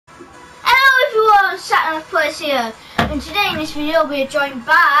Satnav-plays here, and today in this video we are joined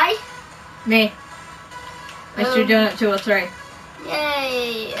by me, Mr. Donut 203.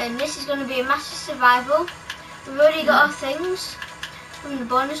 Yay! And this is going to be a massive survival. We've already got our things from the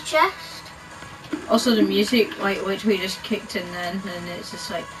bonus chest. Also the music, like which we just kicked in then, and it's just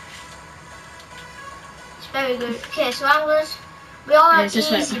like It's very good. Okay, so I'm gonna. We all have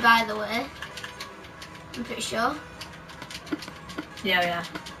easy, like, by the way. I'm pretty sure. Yeah.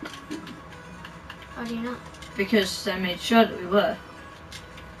 How do you know? Because I made sure that we were.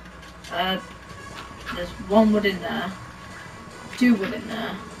 There's 1 wood in there, 2 wood in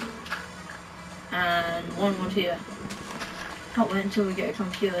there, and 1 wood here. Can't wait until we get a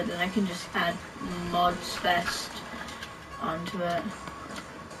computer, then I can just add mods best onto it.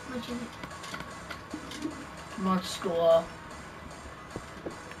 What do you think? Mod score.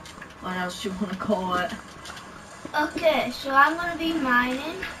 What else do you want to call it? Okay, so I'm gonna be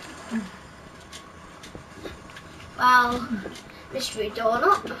mining. Well, Mystery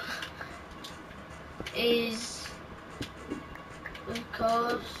Donut is, of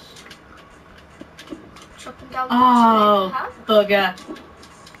course, chopping down the bugger.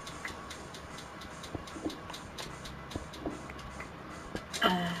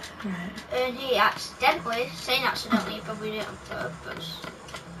 Right. And he accidentally, saying accidentally, he probably did it on purpose.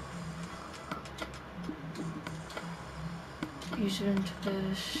 User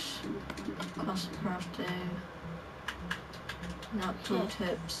interface, class crafting, not tool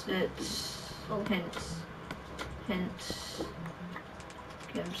tips, it's hints,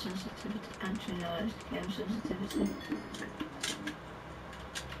 game sensitivity, actually no, it's game sensitivity.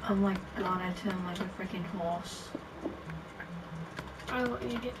 Oh my god, I turn like a freaking horse. Why would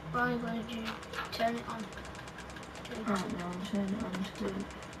you turn it on? I don't know, turn it on to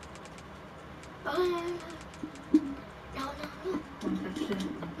Oh, no. 150.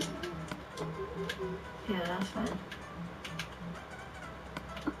 Yeah, that's fine.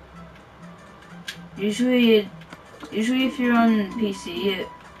 Usually if you're on PC,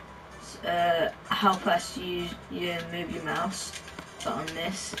 it's how fast you move your mouse. But on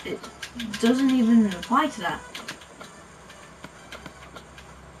this, it doesn't even apply to that.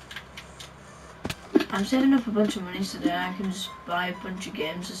 I'm saving up a bunch of money so that I can just buy a bunch of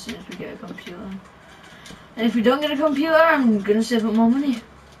games as soon as we get a computer. And if we don't get a computer, I'm gonna save up more money.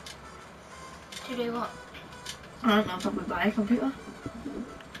 To do what? I don't know, probably buy a computer.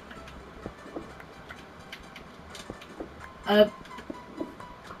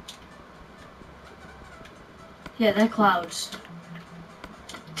 Yeah, they're clouds.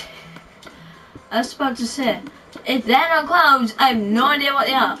 I was about to say, if they're not clouds, I have no idea what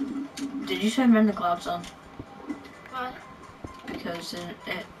they are. Did you turn the clouds on? Why? Because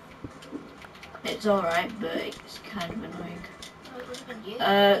it's alright, but it's kind of annoying. Oh, it wasn't you.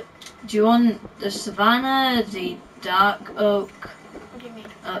 Do you want the savannah, the dark oak? What do you mean?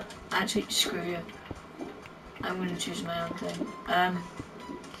 Actually, screw you. I'm gonna choose my own thing.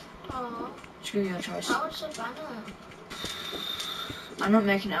 Oh. Screw your choice. I want savannah. I'm not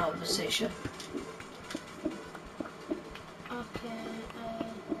making it out of a station. Okay,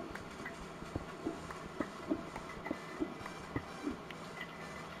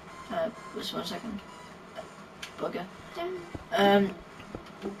 Just 1 second. Bugger. I'm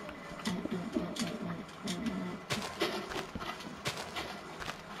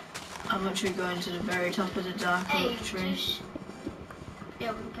actually going to the very top of the dark oak tree.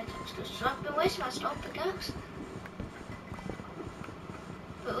 Yeah, we're going to so I've been wasting my stuff, I guess.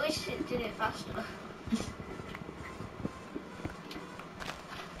 But at least it did it faster.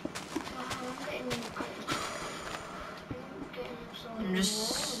 Wow, I'm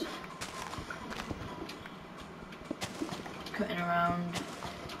just cutting around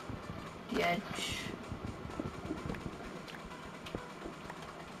the edge.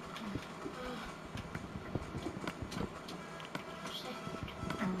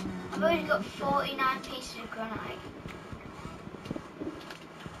 I've already got 49 pieces of granite.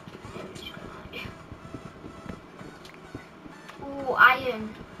 Ooh, iron.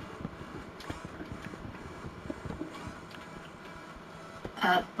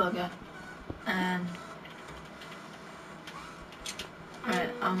 Bugger.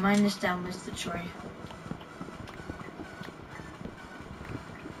 Right, I'll mine this down with the tree.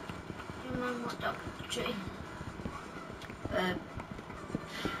 You mind what dog tree?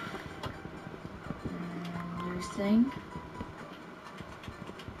 New thing.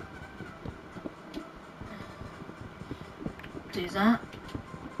 Do that.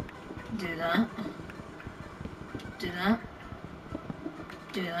 Do that. Do that.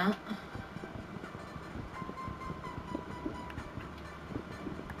 Do that.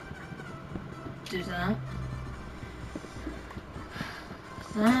 do that.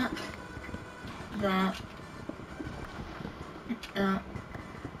 That. That. That.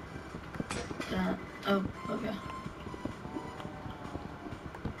 That. Oh, okay.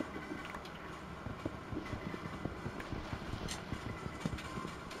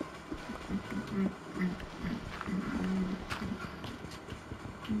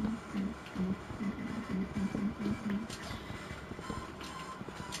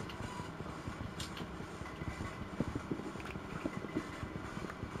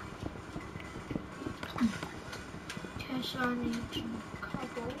 Okay, so I need some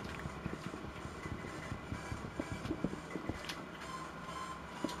cobble.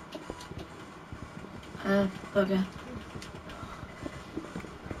 Okay.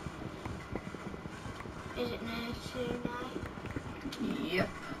 Is it near to night? Yep.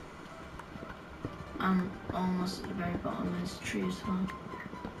 I'm almost at the very bottom of this tree as well.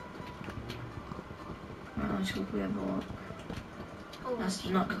 Right, let's go quickly have a look. Oh, That's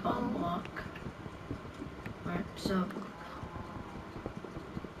not the bottom block. Right, so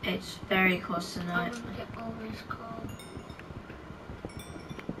it's very close to night. I'm gonna get all this coal.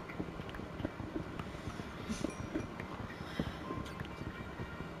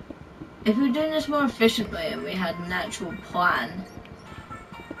 If we were doing this more efficiently and we had an actual plan,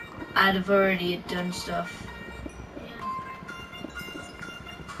 I'd have already done stuff.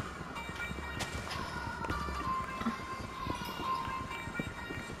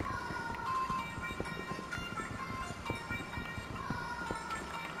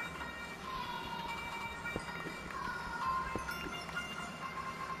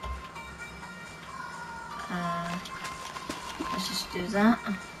 Let's just do that.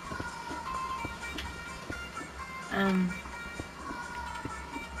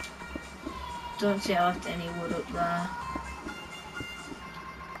 Don't see I left any wood up there.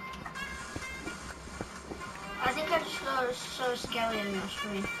 I think I just saw a skeleton on your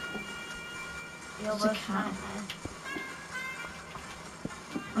screen. You're It's a both cow. right there.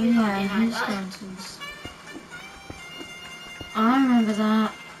 Oh You yeah, can't deny his that. skeletons. I remember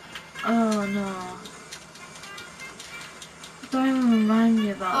that. Oh no. Don't even remind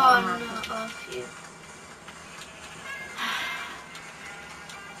me about Oh that. no, oh phew.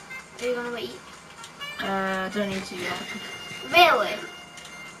 Are you gonna eat? Don't need to yet. Really?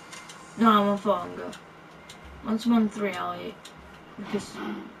 No, I'm on 4 hunger. Once I'm on 3, I'll eat. Because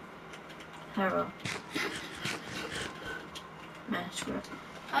hero. Nah, screw it.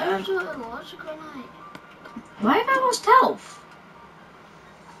 I don't know what it was, a grenade. Why have I lost health?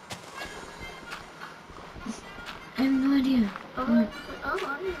 I have no idea. Oh, I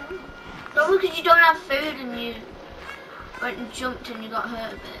don't know. No, because you don't have food and you went and jumped and you got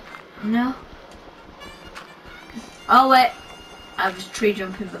hurt a bit. No. Oh wait. I was tree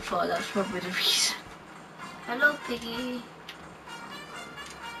jumping before, that's probably the reason. Hello, piggy.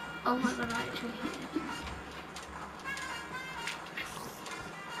 Oh my god, I actually hit it.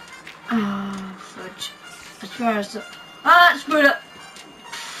 Oh, fudge. I swear I saw. Ah, spider!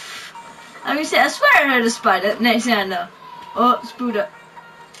 I'm gonna say, I swear I heard a spider. Next thing I know. Oh, spider.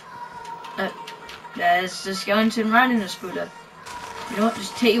 There's the skeleton riding the spider. You know what?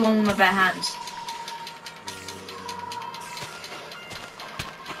 Just take you one with my bare hands.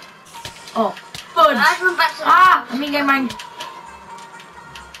 Oh, fudge! I'd run back to the Ah! house. I'm getting mine.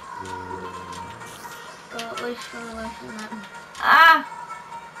 At least run away from that. Ah!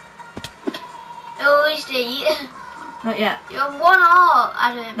 Always eat. Not yet. You have 1 heart,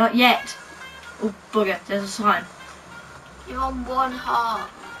 Adam. Not yet. Oh, bugger. There's a slime. You're on 1 heart.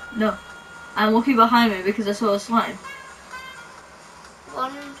 No. I'm looking behind me because I saw a slime.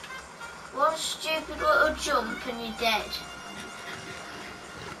 One stupid little jump and you're dead.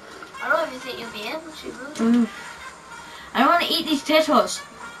 I don't even think you'll be able to, will you? I don't want to eat these potatoes.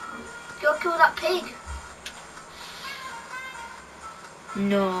 Go kill that pig.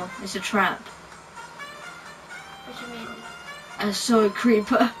 No, it's a trap. What do you mean? I saw a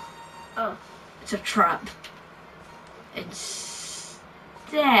creeper. Oh. It's a trap. Instead...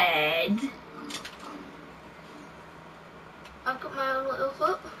 I've got my own little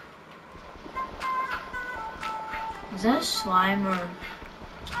foot. Is that a slime or...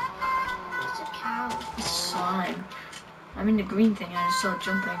 It's a cow. It's slime. I mean the green thing, I just saw it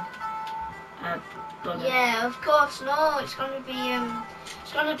jumping. Yeah, of course. No, it's gonna be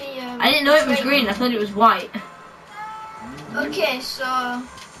I didn't know it was green, I thought it was white. Okay, so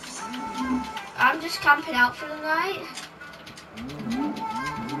I'm just camping out for the night.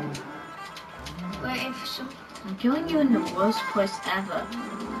 Waiting for some. I'm killing you in the worst place ever.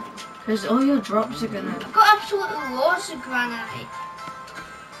 Because all your drops are gonna... I've got absolutely loads of granite.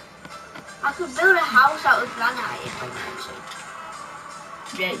 I could build a house out of granite if I wanted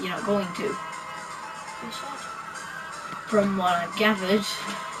to. Yeah, you're not going to. You said. From what I've gathered.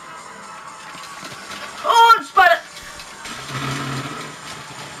 Oh, spider!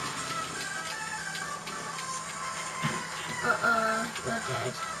 We're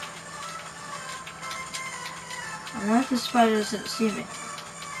dead. I wonder if the spider doesn't see me.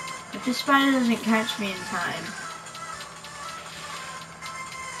 If the spider doesn't catch me in time.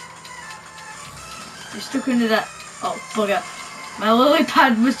 You're stuck under that. Oh, bugger. My lily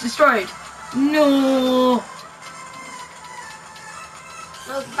pad was destroyed. No!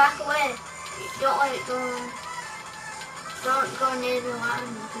 No, back away. Don't let it go. Don't go near the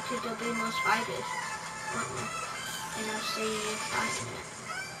land because there'll be more spiders. Won't there? And I'll see you fighting it.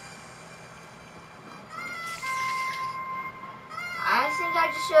 I think I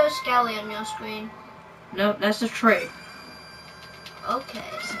just saw a skelly on your screen. No, that's a tree. Okay.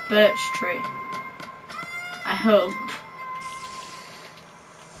 It's a birch tree. I hope.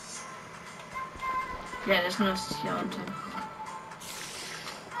 Yeah, there's no skeleton.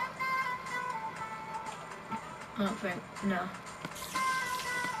 I don't think. No.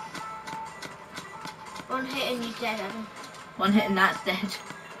 One hit and you're dead, Adam. One hit and that's dead.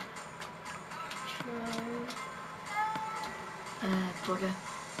 Bugger.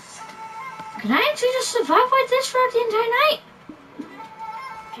 Can I actually just survive like this throughout the entire night?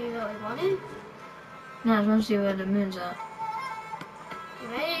 Do you really want to? No, I just want to see where the moon's at. You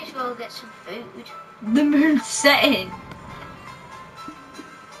may as well get some food. The moon's setting!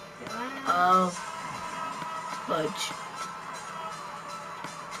 Oh. Fudge.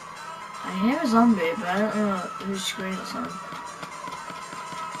 I hear a zombie, but I don't know whose screen it's on.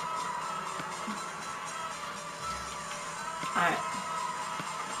 Alright.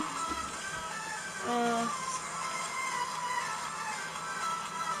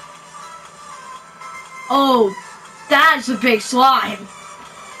 Oh, that's a big slime!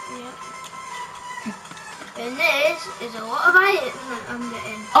 Yep. And this is a lot of iron I'm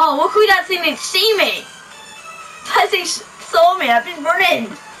getting. Oh, luckily that thing didn't see me! That thing saw me, I've been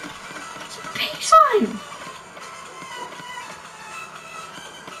running! It's a big slime!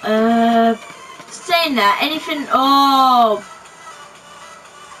 Saying that, anything... Oh!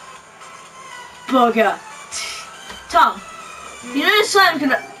 Bugger. Tom, you know the slime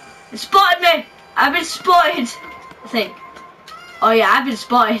can... It spotted me! I've been spotted! I think. Oh yeah, I've been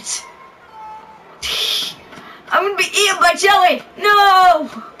spotted. I'm gonna be eaten by jelly! No!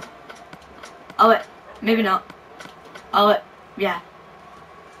 Oh wait, maybe not. Oh wait, yeah.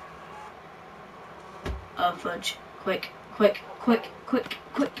 Oh fudge. Quick, quick, quick, quick,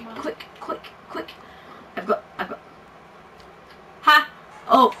 quick, quick, quick, quick. I've got. Ha!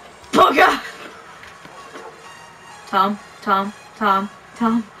 Oh, bugger! Tom.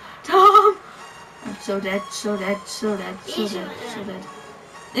 I'm so dead, so dead. So dead.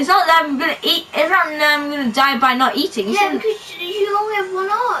 It's not that I'm gonna eat. It's not that I'm gonna die by not eating. Yeah, because you only have one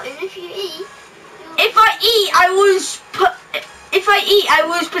heart, and if you eat. If I eat, I lose. If I eat, I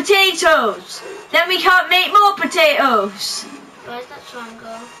lose potatoes. Then we can't make more potatoes. Where's that slime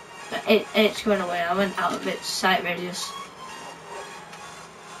go? It's going away. I went out of its sight radius.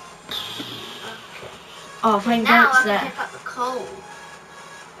 Oh, thank God it's there. Now I can pick up the coal.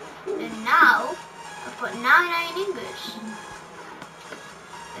 And now I've got 9 iron ingots.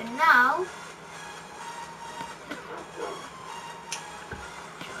 And now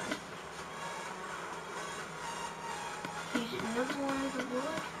use another one of the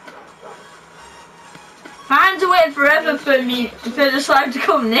wood. If I had to wait forever for the slime to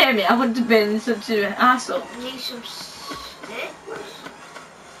come near me, I would have been such an asshole. Need some sticks.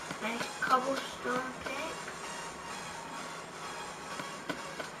 Make a cobblestone pick.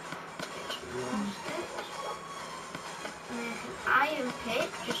 Get some more sticks. Make an iron pick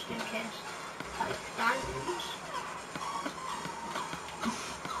just in case, like diamonds.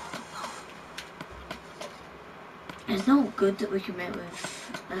 It's not good that we can make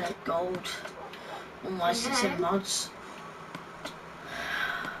with gold, unless it's in mods.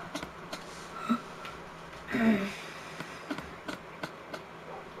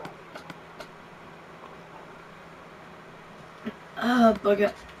 Oh,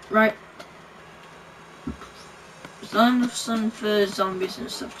 bugger. Right. There's not enough sun for zombies and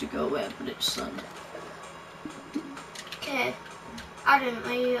stuff to go away, but it's sun. Okay. Adam,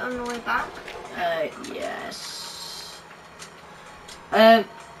 are you on the way back? Yes.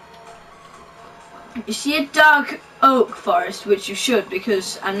 You see a dark oak forest, which you should,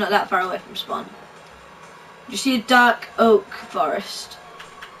 because I'm not that far away from spawn. You see a dark oak forest.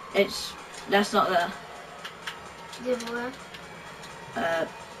 That's not there. The other way.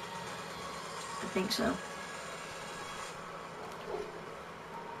 I think so.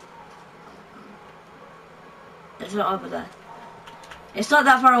 It's not over there. It's not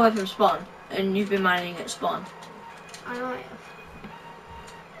that far away from spawn, and you've been mining at spawn. I know it.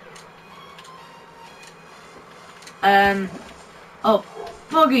 Oh,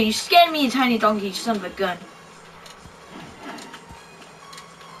 bugger, you scared me, you tiny donkey, you son of a gun.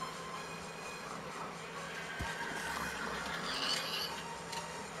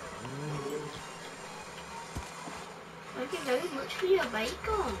 Thank you very much for your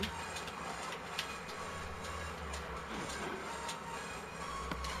bacon.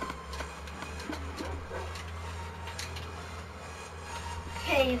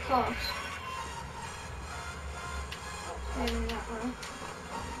 Okay, of course. Maybe that one.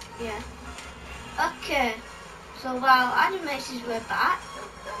 Yeah. Okay. So while Adam makes his way back.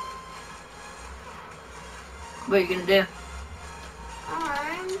 What are you gonna do?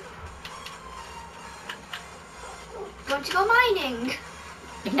 I'm going to go mining.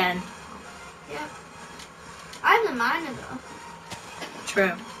 Again. Yep. I'm the miner though.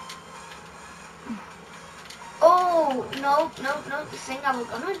 True. Oh, no, the thing I was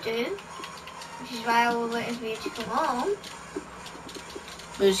gonna do, which is why I was waiting for you to come home.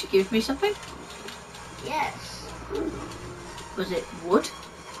 Was you give me something? Yes. Was it wood?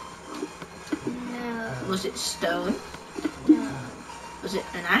 No. Was it stone? No. Was it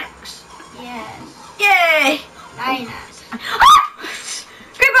an axe? Yes. Yay! 9 axes.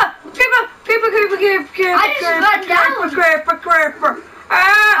 Creeper! Creeper! Creeper! Creeper! Creeper! Creeper! I just ran down. Creeper! Creeper!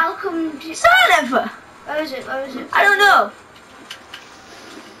 Ah! I'll come to... Son of! Where is it? Where is it? I don't know.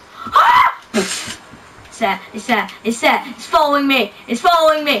 Ah! It's there. It's there. It's there. It's following me. It's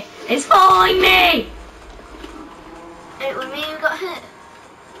following me. It's following me. It was me who got hit.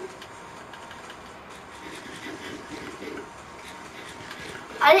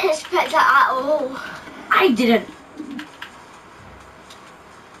 I didn't expect that at all. I didn't.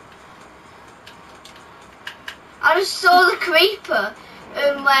 I just saw the creeper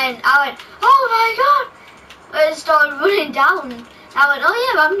and I went, oh my god! And started running down. I went, oh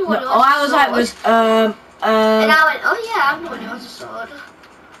yeah, I'm the one who has a sword. All I was like was, And I went, oh yeah, I'm the one who has a sword.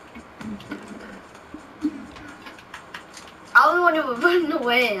 I was the one who was running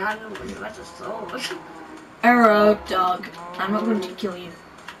away and I'm the one who has a sword. Arrow, dog. I'm not going to kill you.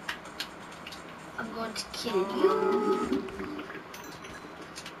 I'm going to kill you.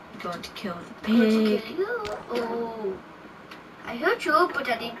 I'm going to kill the I'm going to pig. kill you. Oh. I hurt you, but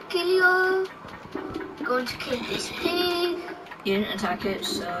I didn't kill you. I'm going to kill this pig. You didn't attack it,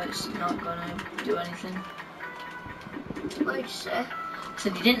 so it's not gonna do anything. What did you say? I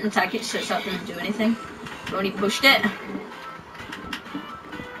said you didn't attack it, so it's not gonna do anything. You only pushed it.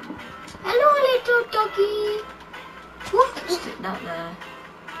 Hello, little doggy. Stick that there.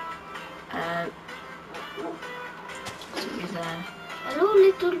 Stick it there. Hello,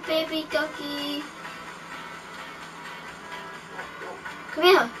 little baby doggy. Come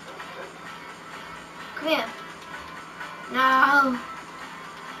here. Come here. No.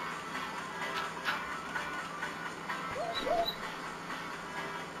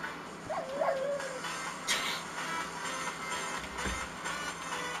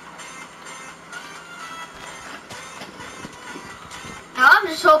 Now I'm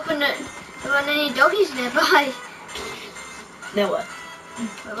just hoping that there weren't any doggies nearby. There were.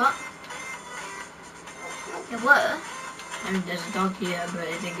 Wait, what? There were? I mean, there's a dog here, but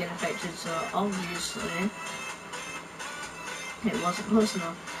it didn't get affected, so obviously it wasn't close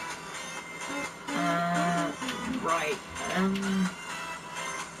enough. Right.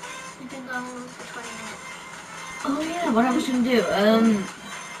 We've been going on for 20 minutes. Oh yeah, what I was gonna do.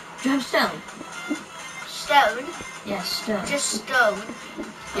 Do you have stone? Stone? Yeah, stone. Just stone?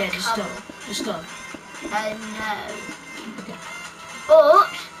 Yeah, just Cobble? stone. Just stone. No. Okay. But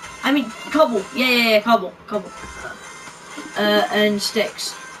I mean, cobble. Yeah, cobble. And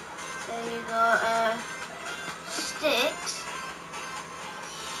sticks. there you go. Sticks?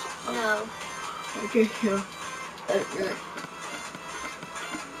 No. Okay, sure.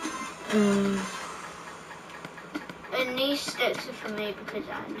 And these sticks are for me because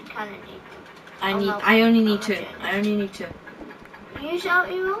I kind of need them. I only need two. I only need two. Use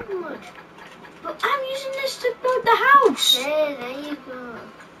out your own wood. But I'm using this to build the house. There you go.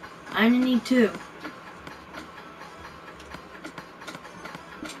 I only need two.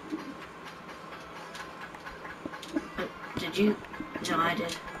 Did you? No, I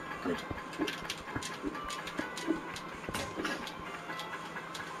did. Good.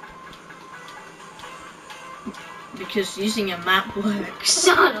 Because using a map works.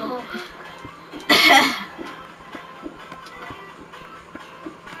 I know.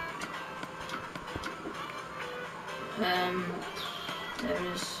 There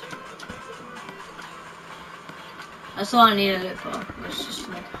is. That's all I needed it for. Was just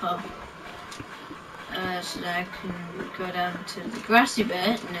to make a hole. So that I can go down to the grassy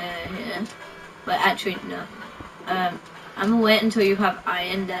bit near here. But actually, no. I'm gonna wait until you have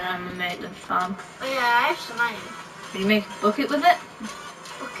iron, then I'm gonna make the farm. Oh yeah, I have some iron. Can you make a bucket with it?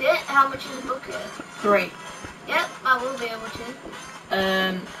 Bucket? How much is a bucket? 3. Yep, I will be able to.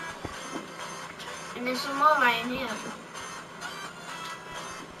 And there's some more iron here.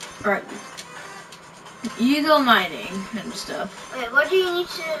 Right. You go mining and stuff. Wait, what do you need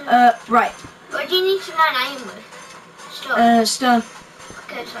to... right. What do you need to mine iron with? Stuff? Stuff.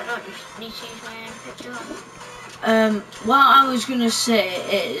 Okay, so I don't just need to use my iron pickaxe. What I was gonna say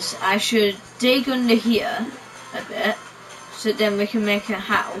is I should dig under here a bit, so then we can make a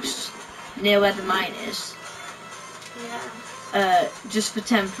house near where the mine is. Yeah. Just for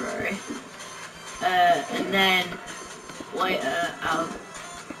temporary. And then later I'll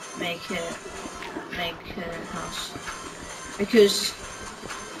make a house. Because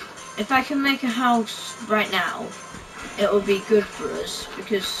if I can make a house right now, it will be good for us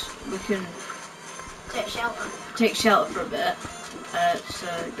because we can take shelter for a bit. So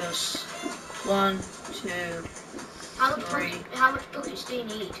it goes 1, 2, 3. How much buckets do you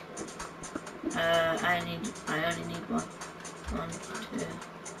need? I only need 1. 1, 2,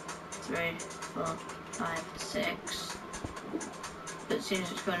 3, 4, 5, 6. But as soon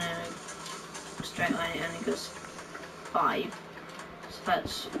as it's going in a straight line, it only goes 5. So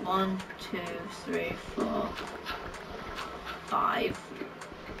that's 1, 2, 3, 4, 5.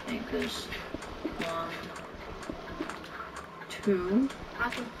 It goes 1, 2.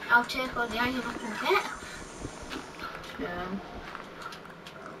 I'll take all the iron I can get. 2.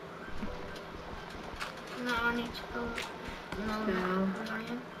 No, I need to go. No, 2.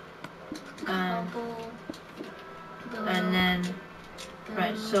 iron. And then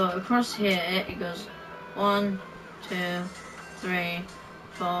right, so across here it goes 1, 2, 3,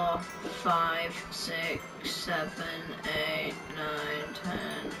 4, 5, 6, 7, 8, 9, 10,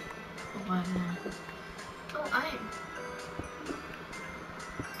 11. Oh, iron.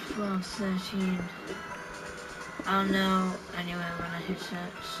 12, 13. I'll know anyway when I hit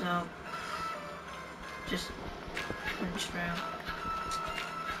it, so just punch through.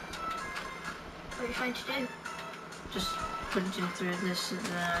 What are you trying to do? Just punching through this so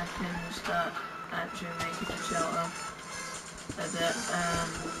that I can start actually making a shelter a bit.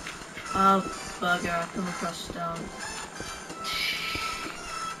 Oh bugger, I come across stone.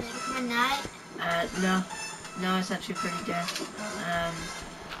 Is it becoming night? No, it's actually pretty good.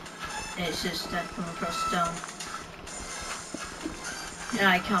 It's just I've come across stone. Yeah,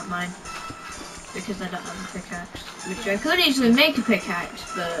 I can't mine because I don't have a pickaxe. Which I could easily make a pickaxe,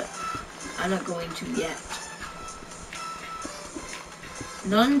 but I'm not going to yet.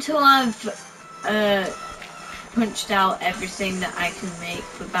 Not until I've punched out everything that I can make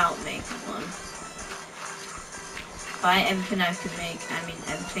without making one. By everything I can make, I mean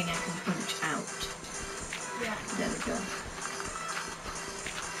everything I can punch out. Yeah. There we go.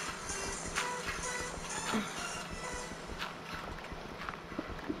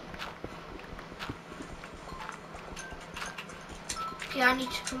 Okay, I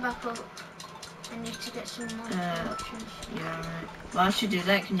need to come back up. I need to get some more options. Yeah, right. Well, I should do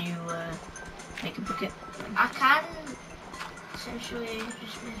that. Can you make a bucket? I can essentially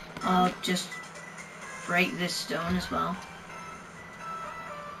just make. I'll just break this stone as well.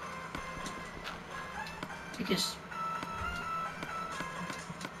 Because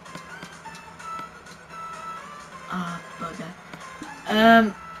bugger.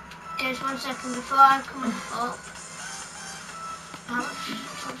 Just 1 second before I come up. How much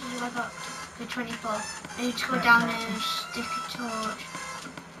torches have I got? Okay, 24. I need to go down and stick a torch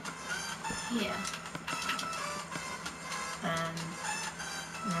here.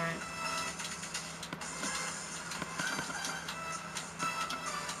 Right.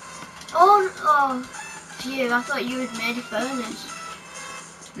 Oh, phew, I thought you had made a furnace.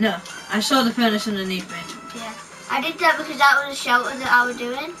 No, I saw the furnace underneath me. Yeah, I did that because that was a shelter that I was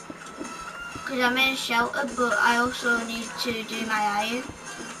doing. Because I made a shelter, but I also need to do my iron.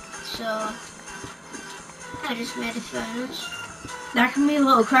 So, I just made a furnace. That can be a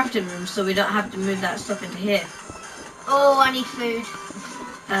little crafting room so we don't have to move that stuff into here. Oh, I need food.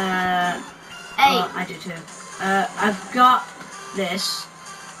 Hey. Well, I do too. I've got this.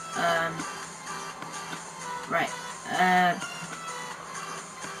 Right.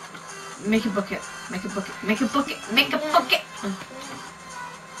 Make a bucket. Make a bucket. Make a bucket. Make a bucket.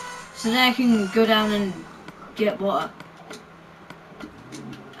 So then I can go down and get water.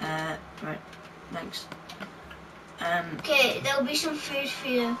 Right. Thanks. Okay, there'll be some food for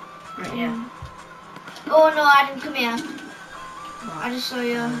you. Right, yeah. Oh no, Adam, come here. What? I just saw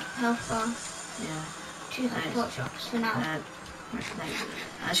your health bar. Yeah. Two pork chops for now. Right, thanks.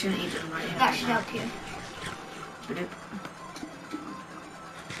 I'm just gonna eat them right here. That should help you.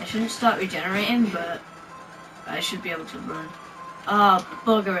 I shouldn't start regenerating, but I should be able to run. Oh,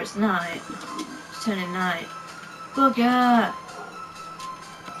 bugger, it's night. It's turning night. Bugger!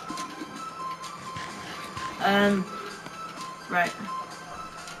 Right.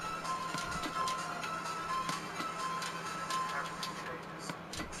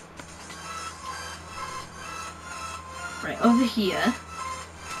 Right, over here.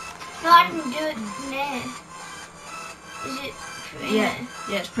 No, I didn't do it near. Is it pretty Yeah, near?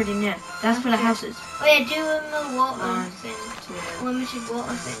 yeah, it's pretty near. That's for the houses. Oh yeah, do a water 1, thing. 2. Limited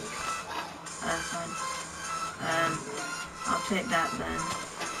water thing. Fine. I'll take that then.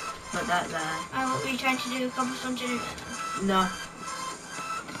 Put that there. What were you trying to do? Cobblestone generator? No.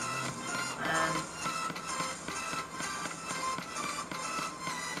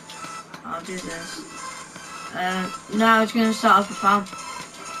 I'll do this. Now I was going to start off a farm.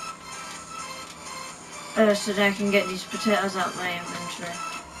 So that I can get these potatoes out of my inventory.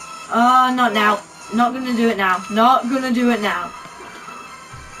 Oh, not now. Not going to do it now. Not going to do it now.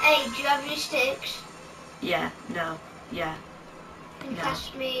 Hey, do you have any sticks? Yeah, no, yeah. Can you No.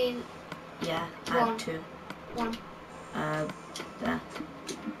 pass me Yeah, I one? have 2. One. There.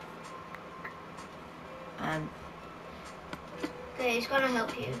 Okay, it's gonna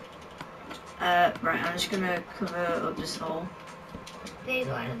help you. Right, I'm just gonna cover up this hole. There you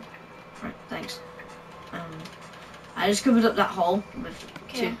go, Adam. Right, thanks. I just covered up that hole with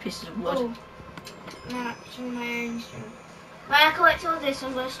 2 pieces of wood. Oh, no, some of my iron string. When I collect all this,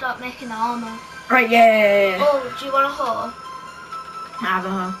 I'm gonna start making the armor. Right, yeah. Oh, do you want a hoe? I have a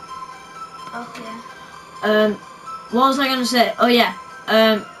hoe. Okay. What was I gonna say? Oh yeah.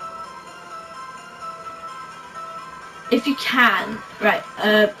 If you can, right,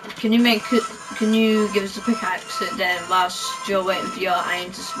 can you give us a pickaxe and then whilst you're waiting for your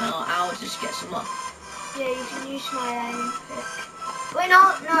iron to smelt, I'll just get some more. Yeah, you can use my iron pick. Wait,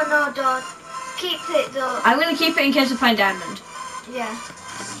 no, don't. Keep it though. I'm gonna keep it in case I find diamond. Yeah.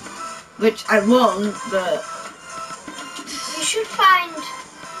 Which I won't, but... You should find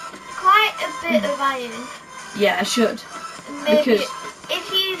quite a bit of iron. Yeah, I should. Maybe because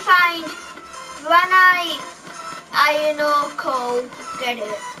if you find granite, iron or coal, get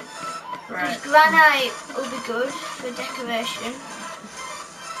it. Right. Because granite will be good for decoration.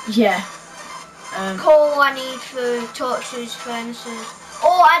 Yeah. Coal I need for torches, furnaces.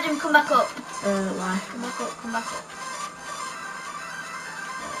 Oh, Adam, come back up. Why? Come back up, come back up.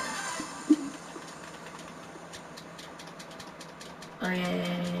 Oh,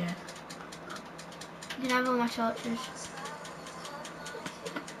 yeah. You can have all my torches.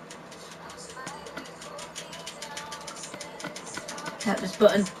 Tap this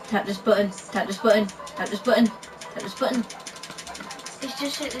button, tap this button, tap this button, tap this button, tap this button. It's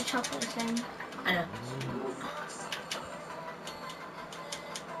just at the top of the thing. I know.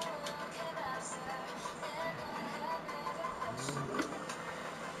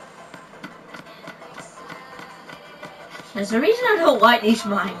 There's a reason I don't like these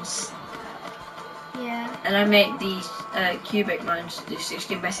mines. Yeah. And I make these cubic mines to do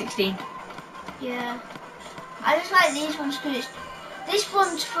 16 by 16. Yeah. I just like these ones because this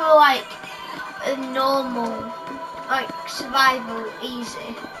one's for like a normal, like survival,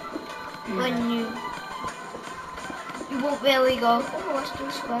 easy. Yeah. When you won't really go, oh, let's do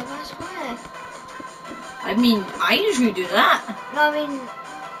square by square. I mean, I usually do that. No, I mean,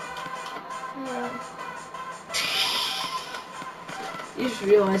 You just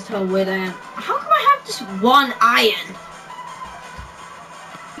realised how weird I am. How come I have just 1 iron?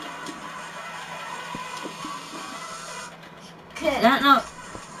 okay. That's not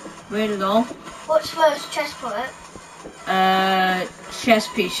weird at all. What's first, chest plate?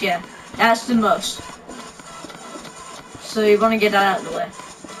 Chest piece, yeah. That's the most. So you want to get that out of the way.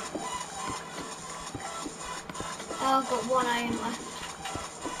 I've got 1 iron left.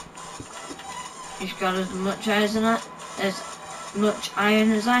 You've got as much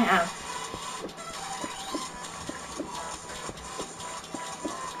iron as I have.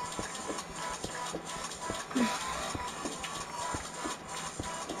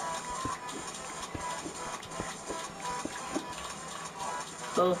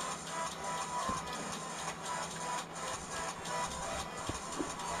 Cool.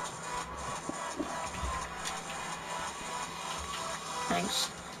 Thanks.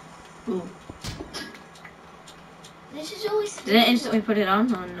 Ooh. This is always. Did it instantly put it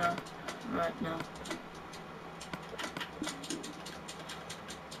on? Oh no. Right, no.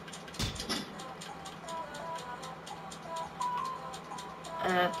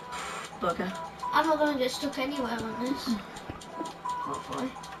 Bugger. I'm not going to get stuck anywhere on this. Hopefully.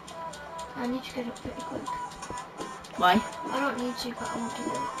 I need to get up pretty quick. Why? I don't need to, but I want to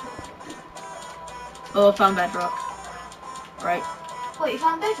get up pretty quick. Oh, I found bedrock. Right. What, you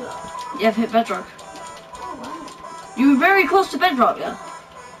found bedrock? Yeah, I've hit bedrock. Oh, wow. You were very close to bedrock, yeah.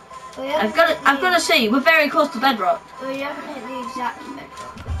 Well, I've got to say, we're very close to bedrock. Well, you haven't hit the exact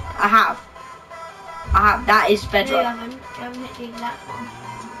bedrock. I have. That is bedrock. No, you haven't. You haven't hit the exact one.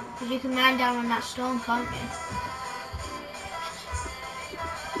 Because you can land down on that stone, can't you?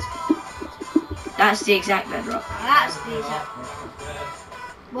 That's the exact bedrock. That's the exact bedrock.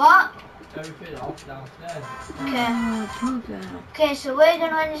 What? Everything off downstairs. Okay. Okay, so we're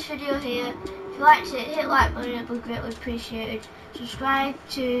going to end this video here. If you liked it, hit like button, it would be greatly appreciated. Subscribe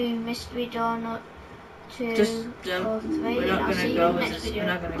to Mystery Donut 2 or 3, we're not and I'll going see to you go in the with next this. video. We're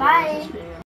not going to go Bye! with this video.